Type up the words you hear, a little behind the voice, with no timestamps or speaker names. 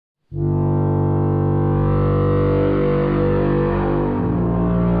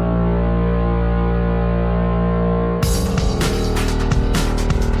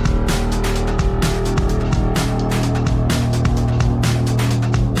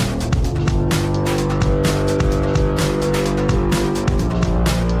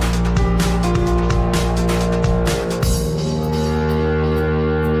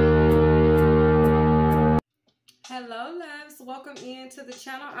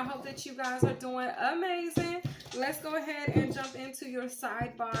I hope that you guys are doing amazing. Let's go ahead and jump into your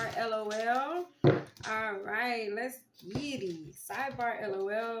sidebar LOL. All right, let's get it. Sidebar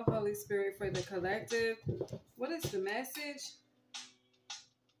LOL, Holy Spirit for the collective. What is the message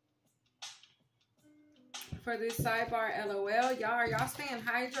for this sidebar LOL? Y'all staying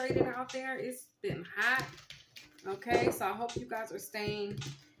hydrated out there? It's been hot. Okay, so I hope you guys are staying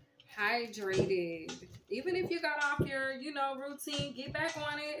hydrated. Even if you got off your, routine, get back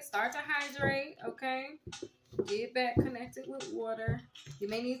on it. Start to hydrate, okay? Get back connected with water. You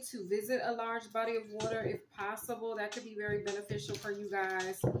may need to visit a large body of water if possible. That could be very beneficial for you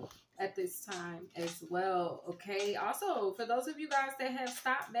guys at this time as well, okay? Also, for those of you guys that have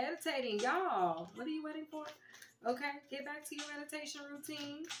stopped meditating, y'all, what are you waiting for? Okay, get back to your meditation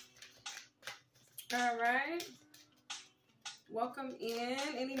routine. All right. Welcome in.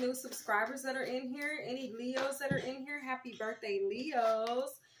 Any new subscribers that are in here? Any Leos that are in here? Happy birthday,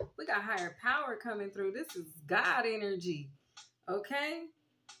 Leos. We got higher power coming through. This is God energy. Okay?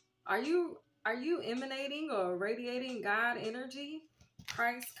 Are you emanating or radiating God energy?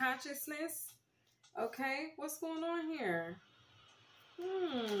 Christ consciousness? Okay? What's going on here?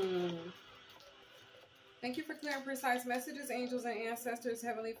 Thank you for clear and precise messages, angels and ancestors.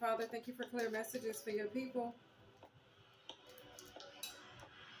 Heavenly Father, thank you for clear messages for your people.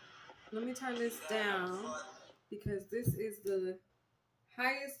 Let me turn this down because this is the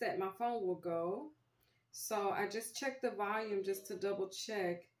highest that my phone will go. So I just checked the volume just to double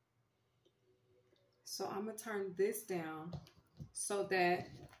check. So I'm going to turn this down so that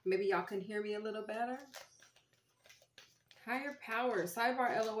maybe y'all can hear me a little better. Higher power,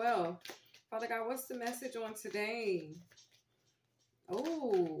 sidebar LOL. Father God, what's the message on today?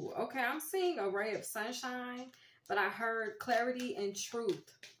 Oh, okay. I'm seeing a ray of sunshine, but I heard clarity and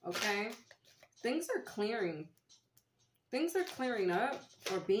truth. Okay. Things are clearing. Things are clearing up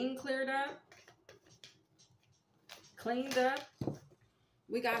or being cleared up. Cleaned up.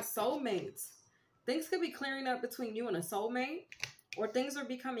 We got soulmates. Things could be clearing up between you and a soulmate, or things are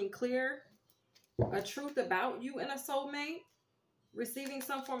becoming clear. A truth about you and a soulmate. Receiving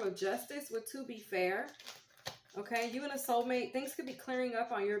some form of justice with to be fair. Okay, you and a soulmate, things could be clearing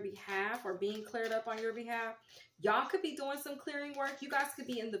up on your behalf or being cleared up on your behalf. Y'all could be doing some clearing work. You guys could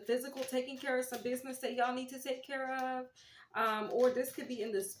be in the physical, taking care of some business that y'all need to take care of. Or this could be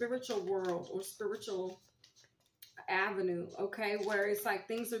in the spiritual world or spiritual avenue, okay, where it's like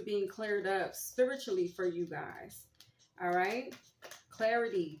things are being cleared up spiritually for you guys. All right,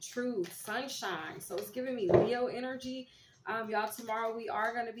 clarity, truth, sunshine. So it's giving me Leo energy. Y'all, tomorrow we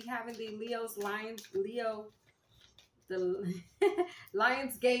are going to be having the the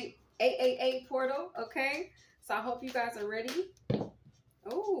Lionsgate 888 portal, okay? So I hope you guys are ready.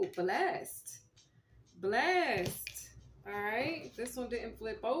 Oh, blessed. Blessed. All right, this one didn't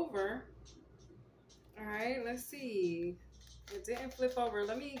flip over. All right, let's see. It didn't flip over.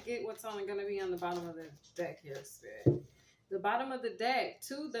 Let me get what's going to be on the bottom of the deck here, Spirit. The bottom of the deck,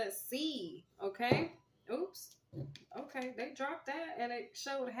 to the sea, okay? Oops. Okay, they dropped that and it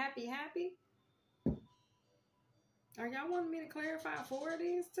showed happy, happy. Are y'all wanting me to clarify 4 of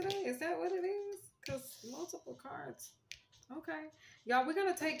these today? Is that what it is? Because multiple cards. Okay. Y'all, we're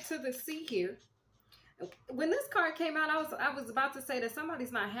going to take to the sea here. When this card came out, I was about to say that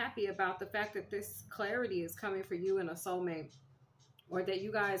somebody's not happy about the fact that this clarity is coming for you and a soulmate. Or that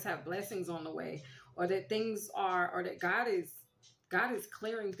you guys have blessings on the way. Or that things are, or that God is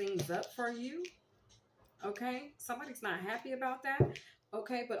clearing things up for you. Okay, somebody's not happy about that.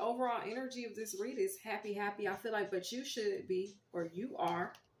 Okay, but overall energy of this read is happy, happy. I feel like, but you should be, or you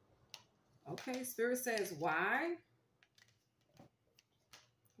are. Okay, Spirit says, why?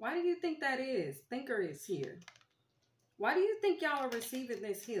 Why do you think that is? Thinker is here. Why do you think y'all are receiving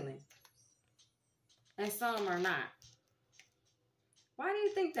this healing? And some are not. Why do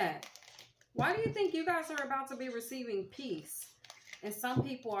you think that? Why do you think you guys are about to be receiving peace? And some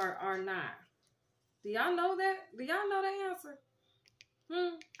people are not. Do y'all know that? Do y'all know the answer?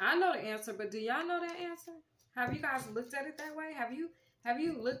 I know the answer, but do y'all know that answer? Have you guys looked at it that way? Have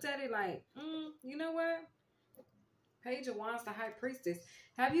you looked at it like, you know what? Page of Wands, the High Priestess.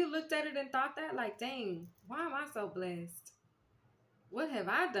 Have you looked at it and thought that? Like, dang, why am I so blessed? What have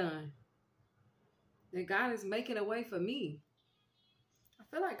I done that God is making a way for me? I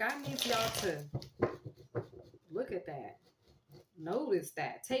feel like God needs y'all to look at that. Notice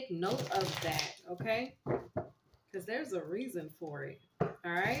that. Take note of that, okay? Because there's a reason for it,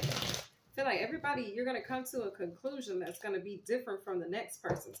 all right? I feel like everybody, you're going to come to a conclusion that's going to be different from the next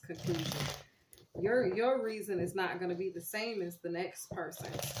person's conclusion. Your reason is not going to be the same as the next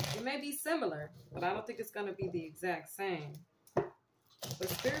person's. It may be similar, but I don't think it's going to be the exact same. But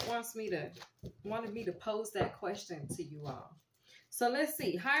Spirit wanted me to pose that question to you all. So let's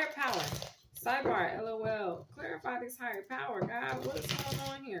see. Higher power. Sidebar, LOL. Clarify this higher power, God. What is going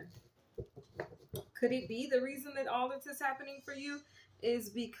on here? Could it be the reason that all this is happening for you is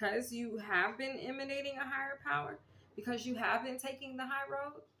because you have been emanating a higher power? Because you have been taking the high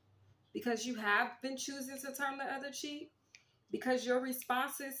road? Because you have been choosing to turn the other cheek? Because your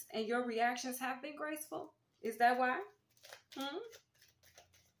responses and your reactions have been graceful? Is that why?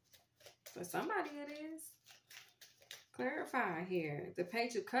 For somebody it is. Clarify here. The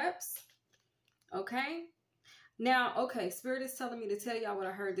Page of Cups. Okay. Now, okay, Spirit is telling me to tell y'all what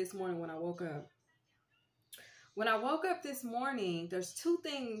I heard this morning when I woke up. When I woke up this morning, there's two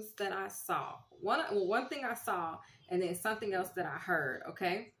things that I saw. One thing I saw, and then something else that I heard,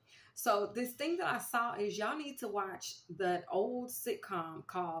 okay? So this thing that I saw is y'all need to watch that old sitcom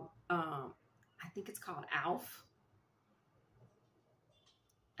called, I think it's called Alf.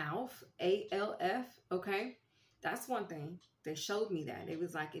 Alf, A-L-F, okay? That's one thing. They showed me that. It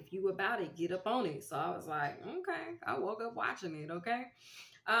was like, if you about it, get up on it. So I was like, okay. I woke up watching it, okay?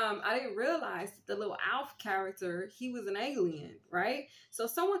 I didn't realize that the little Alf character, he was an alien, right? So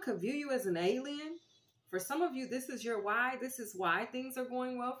someone could view you as an alien. For some of you, this is your why. This is why things are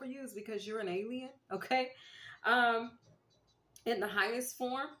going well for you, is because you're an alien, okay? In the highest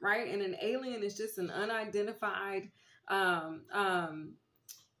form, right? And an alien is just an unidentified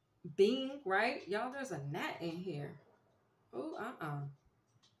being, right? Y'all, there's a gnat in here. Oh,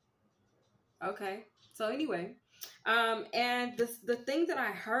 okay. So anyway, and the thing that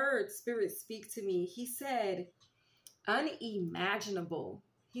I heard Spirit speak to me, he said, unimaginable.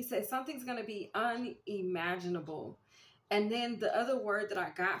 He said something's going to be unimaginable. And then the other word that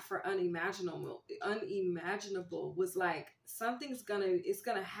I got for unimaginable was like, it's going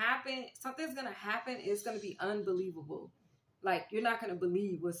to happen. Something's going to happen. It's going to be unbelievable. Like, you're not going to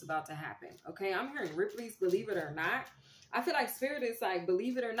believe what's about to happen. Okay. I'm hearing Ripley's Believe It or Not. I feel like Spirit is like,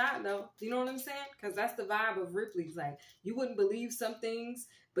 believe it or not, though. Do you know what I'm saying? Because that's the vibe of Ripley's. Like, you wouldn't believe some things,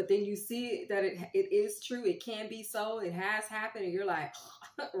 but then you see that it is true. It can be so. It has happened. And you're like,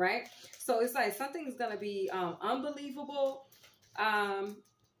 right? So it's like something's going to be unbelievable. And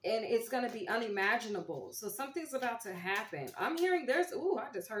it's going to be unimaginable. So something's about to happen. I'm hearing I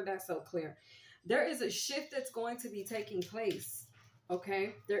just heard that so clear. There is a shift that's going to be taking place.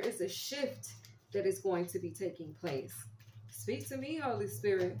 Okay? There is a shift that is going to be taking place. Speak to me, Holy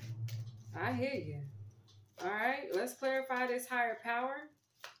Spirit. I hear you. All right, let's clarify this higher power.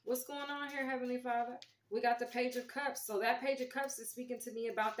 What's going on here, Heavenly Father? We got the Page of Cups. So that Page of Cups is speaking to me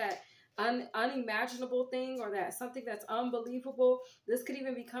about that unimaginable thing, or that something that's unbelievable. This could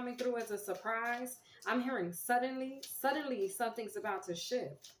even be coming through as a surprise. I'm hearing suddenly something's about to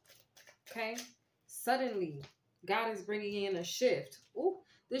shift. Okay? Suddenly, God is bringing in a shift. Ooh,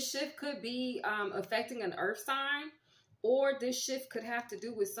 this shift could be affecting an earth sign, or this shift could have to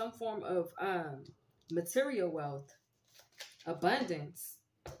do with some form of material wealth, abundance.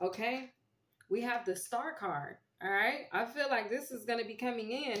 Okay? We have the Star card. All right? I feel like this is going to be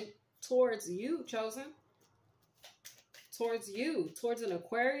coming in towards you, Chosen. Towards you. Towards an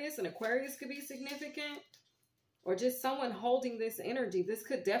Aquarius. An Aquarius could be significant. Or just someone holding this energy. This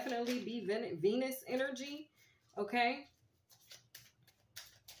could definitely be Venus energy. Okay?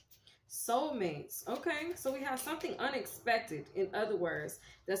 Soulmates. Okay, so we have something unexpected, in other words,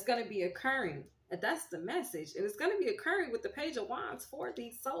 that's going to be occurring. And that's the message. And it's going to be occurring with the Page of Wands for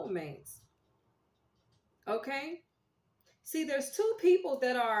these soulmates. Okay? See, there's two people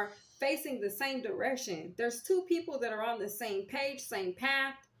that are facing the same direction. There's two people that are on the same page, same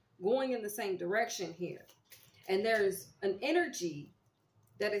path, going in the same direction here. And there's an energy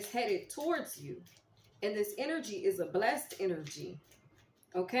that is headed towards you. And this energy is a blessed energy.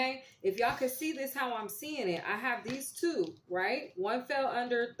 Okay, if y'all can see this how I'm seeing it, I have these two, right? One fell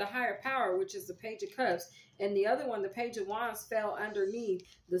under the higher power, which is the Page of Cups, and the other one, the Page of Wands, fell underneath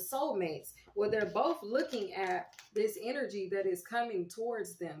the soulmates, where they're both looking at this energy that is coming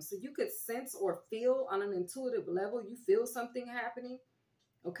towards them. So you could sense or feel on an intuitive level, you feel something happening.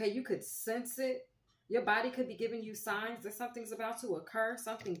 Okay, you could sense it. Your body could be giving you signs that something's about to occur,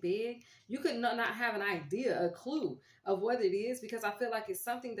 something big. You could not have an idea, a clue of what it is, because I feel like it's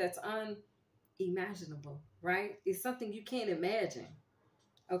something that's unimaginable, right? It's something you can't imagine,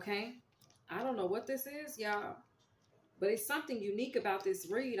 okay? I don't know what this is, y'all, but it's something unique about this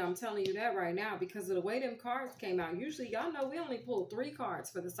read. I'm telling you that right now because of the way them cards came out. Usually, y'all know we only pull 3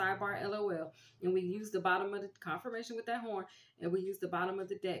 cards for the sidebar LOL, and we use the bottom of the confirmation with that horn, and we use the bottom of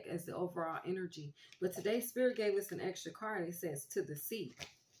the deck as the overall energy. But today, Spirit gave us an extra card. It says, to the sea.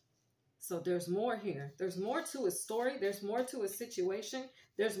 So there's more here. There's more to a story. There's more to a situation.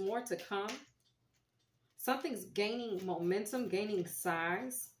 There's more to come. Something's gaining momentum, gaining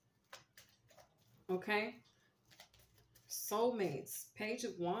size. Okay. Soulmates, Page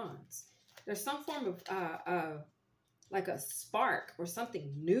of Wands. There's some form of like a spark or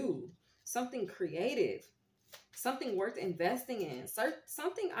something new, something creative, something worth investing in.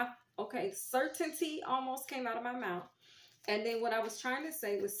 Certainty almost came out of my mouth. And then what I was trying to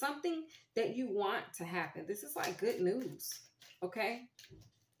say was something that you want to happen. This is like good news, okay?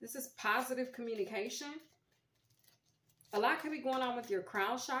 This is positive communication. A lot could be going on with your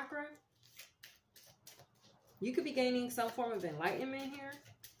crown chakra. You could be gaining some form of enlightenment here.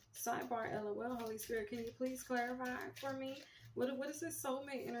 Sidebar, LOL, Holy Spirit, can you please clarify for me? What is this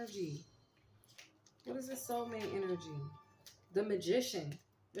soulmate energy? What is this soulmate energy? The Magician.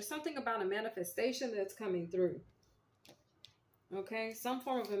 There's something about a manifestation that's coming through. Okay, some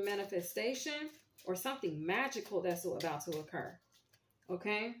form of a manifestation or something magical that's about to occur.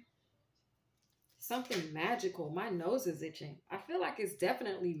 Okay, something magical. My nose is itching. I feel like it's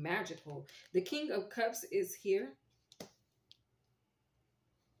definitely magical. The King of Cups is here.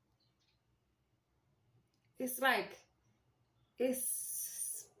 It's like,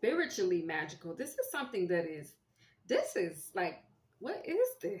 it's spiritually magical. This is something that is, this is like, what is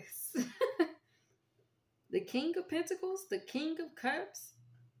this? The King of Pentacles, the King of Cups.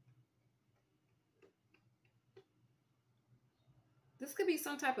 This could be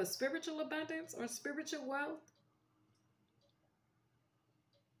some type of spiritual abundance or spiritual wealth.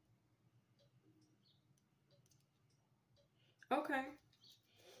 Okay.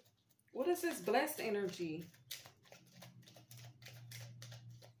 What is this blessed energy?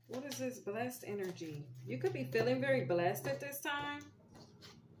 What is this blessed energy? You could be feeling very blessed at this time.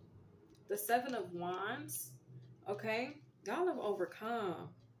 The Seven of Wands. Okay. Y'all have overcome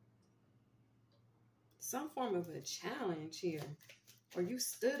some form of a challenge here. Or you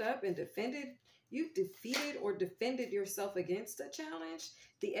stood up and defended. You defeated or defended yourself against a challenge.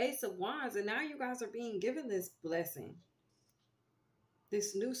 The Ace of Wands. And now you guys are being given this blessing.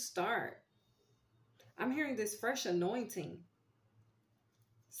 This new start. I'm hearing this fresh anointing.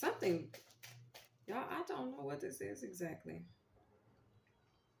 Something. Y'all, I don't know what this is exactly.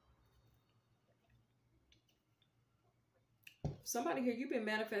 Somebody here, you've been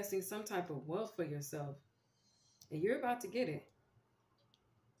manifesting some type of wealth for yourself. And you're about to get it.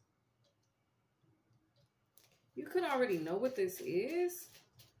 You could already know what this is.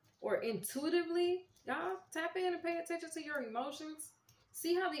 Or intuitively. Y'all, tap in and pay attention to your emotions.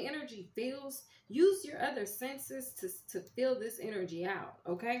 See how the energy feels. Use your other senses to feel this energy out,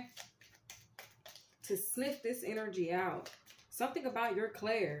 okay? To sniff this energy out. Something about your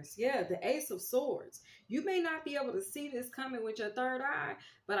clairs. Yeah, the Ace of Swords. You may not be able to see this coming with your third eye,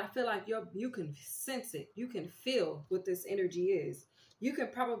 but I feel like you can sense it. You can feel what this energy is. You can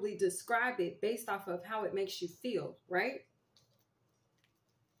probably describe it based off of how it makes you feel, right?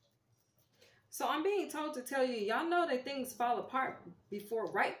 So I'm being told to tell you, y'all know that things fall apart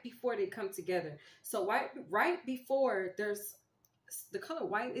right before they come together. So right before there's, the color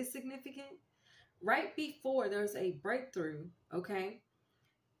white is significant. Right before there's a breakthrough, okay,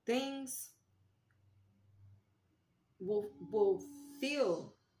 things will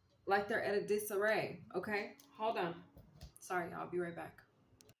feel like they're at a disarray, okay? Hold on. Sorry, y'all. I'll be right back.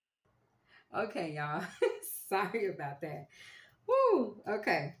 Okay, y'all. Sorry about that. Woo!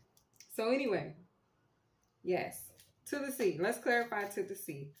 Okay. So anyway, yes, to the sea. Let's clarify to the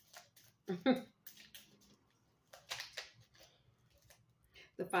sea.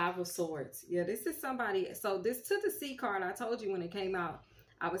 The Five of Swords. Yeah, this is somebody. So this to the sea card, I told you when it came out,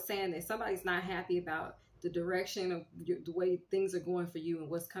 I was saying that somebody's not happy about the direction of the way things are going for you and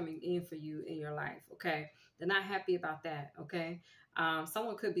what's coming in for you in your life. Okay. They're not happy about that. Okay.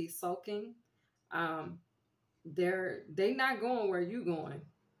 Someone could be sulking. They're not going where you going.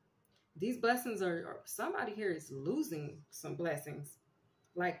 These blessings are somebody here is losing some blessings.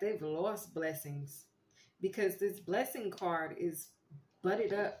 Like they've lost blessings because this blessing card is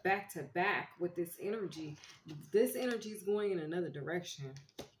butted up back to back with this energy. This energy is going in another direction.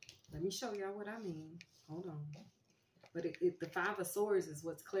 Let me show y'all what I mean. Hold on. But the Five of Swords is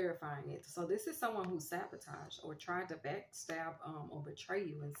what's clarifying it. So this is someone who sabotaged or tried to backstab or betray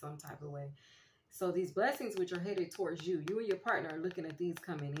you in some type of way. So these blessings which are headed towards you, you and your partner are looking at these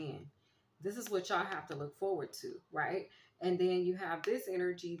coming in. This is what y'all have to look forward to, right? And then you have this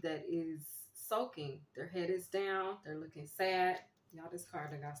energy that is sulking. Their head is down. They're looking sad. Y'all, this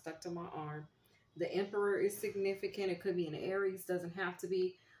card that got stuck to my arm. The Emperor is significant. It could be an Aries. Doesn't have to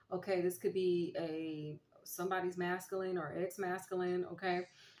be. Okay, this could be somebody's masculine or ex-masculine. Okay.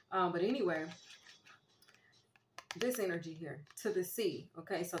 But anyway, this energy here to the sea.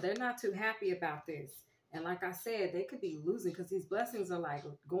 Okay, so they're not too happy about this. And like I said, they could be losing because these blessings are like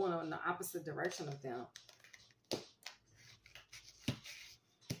going on the opposite direction of them.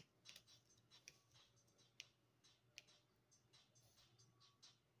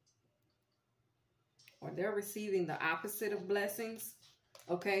 Or they're receiving the opposite of blessings.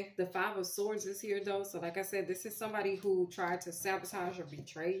 Okay, the Five of Swords is here though. So like I said, this is somebody who tried to sabotage or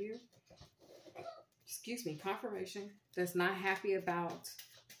betray you. Excuse me, confirmation. That's not happy about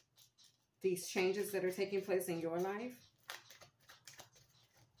these changes that are taking place in your life.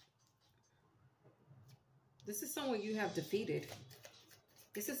 This is someone you have defeated.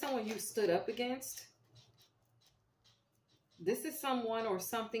 This is someone you stood up against. This is someone or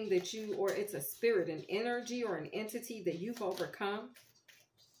something that you, or it's a spirit, an energy, or an entity that you've overcome.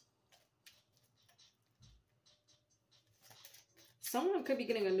 Someone could be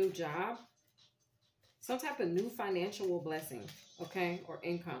getting a new job. Some type of new financial blessing, okay, or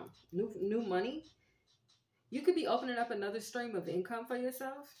income. New money. You could be opening up another stream of income for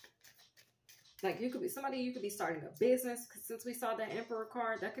yourself. Like you could be somebody, you could be starting a business. Because since we saw that Emperor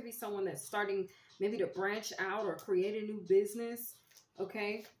card, that could be someone that's starting maybe to branch out or create a new business.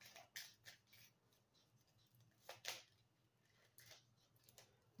 Okay.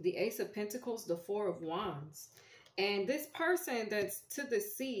 The Ace of Pentacles, the Four of Wands. And this person that's to the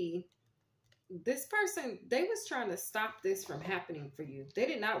sea, this person, they was trying to stop this from happening for you. They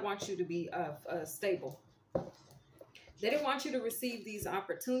did not want you to be stable. They didn't want you to receive these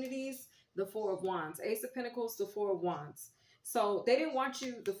opportunities. The Four of Wands, Ace of Pentacles, the Four of Wands. So they didn't want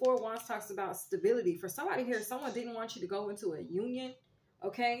you, the Four of Wands talks about stability. For somebody here, someone didn't want you to go into a union,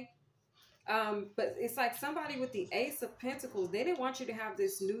 okay? But it's like somebody with the Ace of Pentacles, they didn't want you to have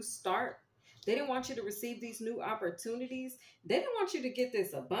this new start. They didn't want you to receive these new opportunities. They didn't want you to get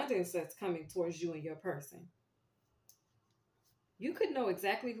this abundance that's coming towards you and your person. You could know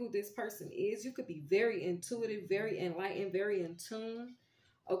exactly who this person is. You could be very intuitive, very enlightened, very in tune,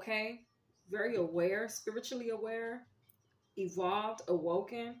 okay? Very aware, spiritually aware, evolved,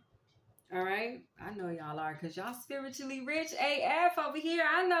 awoken. All right. I know y'all are because y'all spiritually rich AF over here.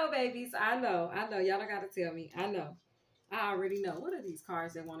 I know, babies. I know. Y'all don't got to tell me. I know. I already know. What are these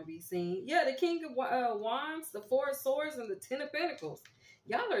cards that want to be seen? Yeah, the King of Wands, the Four of Swords, and the Ten of Pentacles.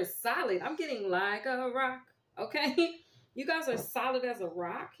 Y'all are solid. I'm getting like a rock. Okay. You guys are solid as a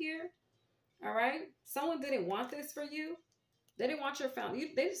rock here. All right. Someone didn't want this for you. They didn't want your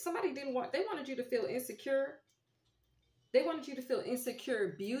family. Somebody didn't want, they wanted you to feel insecure. They wanted you to feel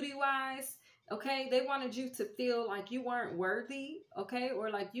insecure beauty-wise, okay? They wanted you to feel like you weren't worthy, okay? Or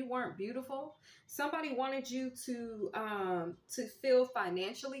like you weren't beautiful. Somebody wanted you to feel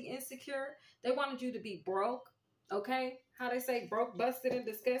financially insecure. They wanted you to be broke, okay? How they say broke, busted, and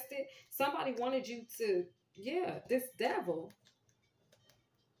disgusted. Somebody wanted you to, yeah, this devil.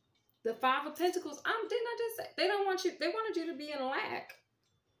 The Five of Pentacles, didn't I just say, they wanted you to be in lack.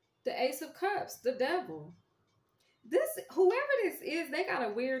 The Ace of Cups, the devil. Whoever this is, they got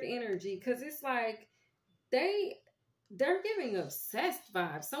a weird energy because it's like they're giving obsessed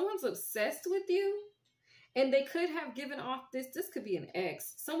vibes. Someone's obsessed with you and they could have given off this could be an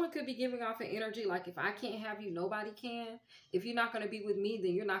ex. Someone could be giving off an energy like if I can't have you, nobody can. If you're not going to be with me,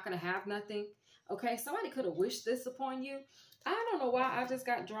 then you're not going to have nothing. Okay, somebody could have wished this upon you. I don't know why I just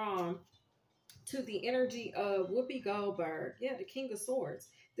got drawn to the energy of Whoopi Goldberg. Yeah, the King of Swords.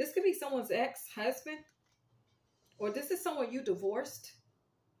 This could be someone's ex-husband. Or this is someone you divorced.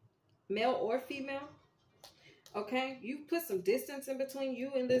 Male or female. Okay? You put some distance in between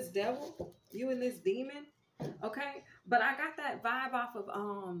you and this devil. You and this demon. Okay? But I got that vibe off of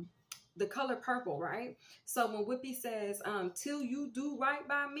the color purple, right? So when Whoopi says, till you do right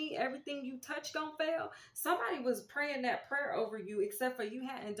by me, everything you touch gonna fail. Somebody was praying that prayer over you, except for you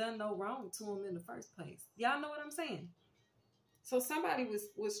hadn't done no wrong to them in the first place. Y'all know what I'm saying? So somebody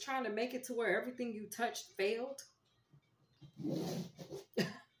was trying to make it to where everything you touched failed.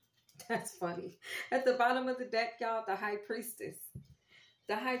 That's funny. At the bottom of the deck, y'all, the High Priestess.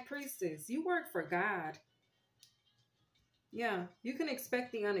 The High Priestess. You work for God. Yeah, you can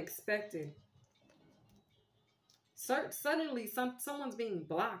expect the unexpected. Suddenly, someone's being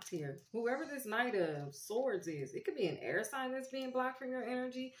blocked here. Whoever this Knight of Swords is, it could be an air sign that's being blocked from your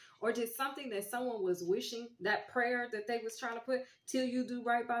energy, or just something that someone was wishing, that prayer that they was trying to put, till you do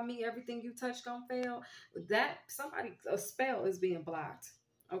right by me, everything you touch gonna fail. A spell is being blocked,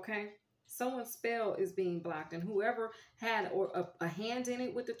 okay? Someone's spell is being blocked, and whoever had a hand in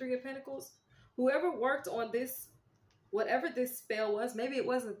it with the Three of Pentacles, whoever worked on this, whatever this spell was, maybe it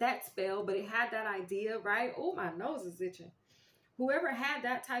wasn't that spell, but it had that idea, right? Oh, my nose is itching. whoever had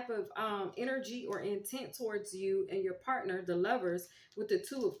that type of energy or intent towards you and your partner, the lovers, with the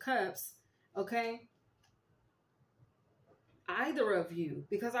Two of Cups, okay? Either of you,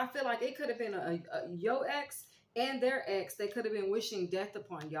 because I feel like it could have been your ex and their ex. They could have been wishing death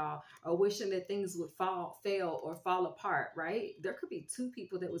upon y'all, or wishing that things would fail or fall apart, right? There could be two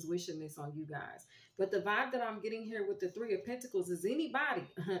people that was wishing this on you guys. But the vibe that I'm getting here with the Three of Pentacles is anybody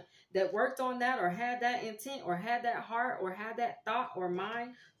that worked on that, or had that intent, or had that heart, or had that thought or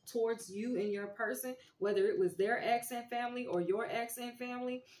mind towards you and your person, whether it was their ex and family or your ex and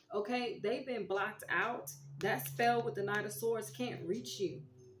family, okay? They've been blocked out. That spell with the Knight of Swords can't reach you.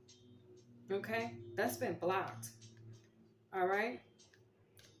 Okay? That's been blocked. All right?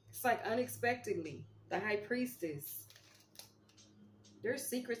 It's like unexpectedly. The High Priestess. There's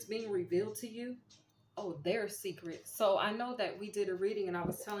secrets being revealed to you. Oh, their secret. So I know that we did a reading and I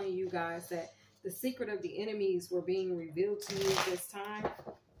was telling you guys that the secret of the enemies were being revealed to you at this time.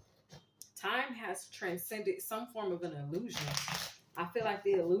 Time has transcended some form of an illusion. I feel like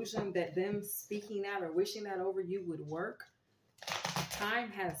the illusion that them speaking that or wishing that over you would work.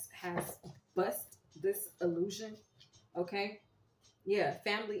 Time has bust this illusion. Okay? Yeah,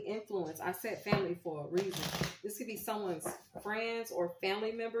 family influence. I said family for a reason. This could be someone's friends or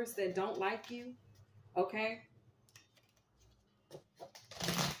family members that don't like you. Okay?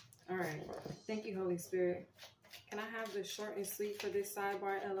 All right. Thank you, Holy Spirit. Can I have the short and sweet for this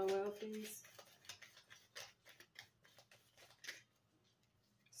sidebar LOL, please?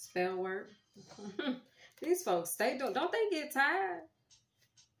 Spell work. These folks, don't they get tired?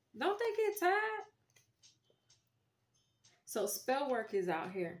 Don't they get tired? So spell work is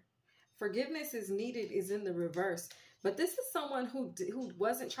out here. Forgiveness is needed is in the reverse. But this is someone who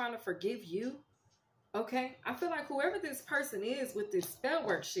wasn't trying to forgive you. Okay, I feel like whoever this person is with this spell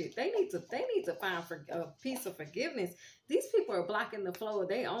work shit, they need to find a piece of forgiveness. These people are blocking the flow of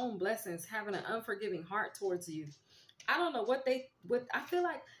their own blessings, having an unforgiving heart towards you. I don't know what I feel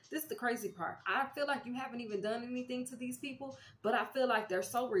like this is the crazy part. I feel like you haven't even done anything to these people, but I feel like they're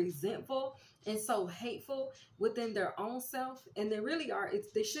so resentful and so hateful within their own self, and they really are.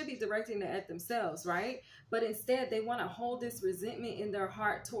 They should be directing it at themselves, right? But instead, they want to hold this resentment in their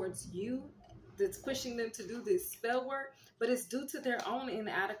heart towards you. That's pushing them to do this spell work, but it's due to their own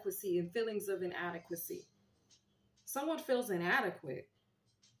inadequacy and feelings of inadequacy. Someone feels inadequate.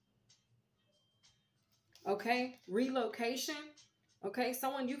 Okay, relocation. Okay,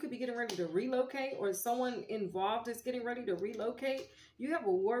 someone, you could be getting ready to relocate, or someone involved is getting ready to relocate. You have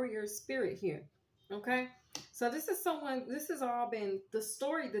a warrior spirit here. Okay, so this is someone, this has all been the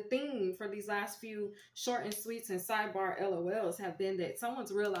story, the theme for these last few short and sweets and sidebar LOLs have been that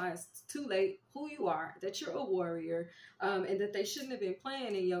someone's realized too late who you are, that you're a warrior, and that they shouldn't have been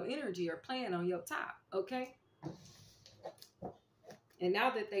playing in your energy or playing on your top. Okay, and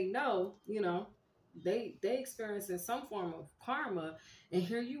now that they know, you know, they experiencing some form of karma, and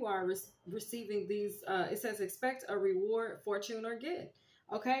here you are receiving these it says expect a reward, fortune, or gift.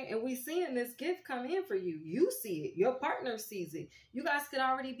 Okay, and we seeing this gift come in for you. You see it, your partner sees it, you guys could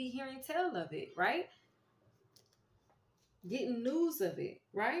already be hearing tell of it, right? Getting news of it,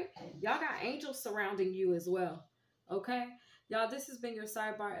 right? Y'all got angels surrounding you as well. Okay, y'all, this has been your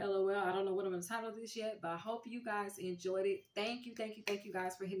sidebar LOL. I don't know what I'm going to title this yet, but I hope you guys enjoyed it. Thank you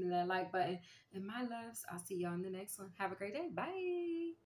guys for hitting that like button. And my loves, I'll see y'all in the next one. Have a great day. Bye.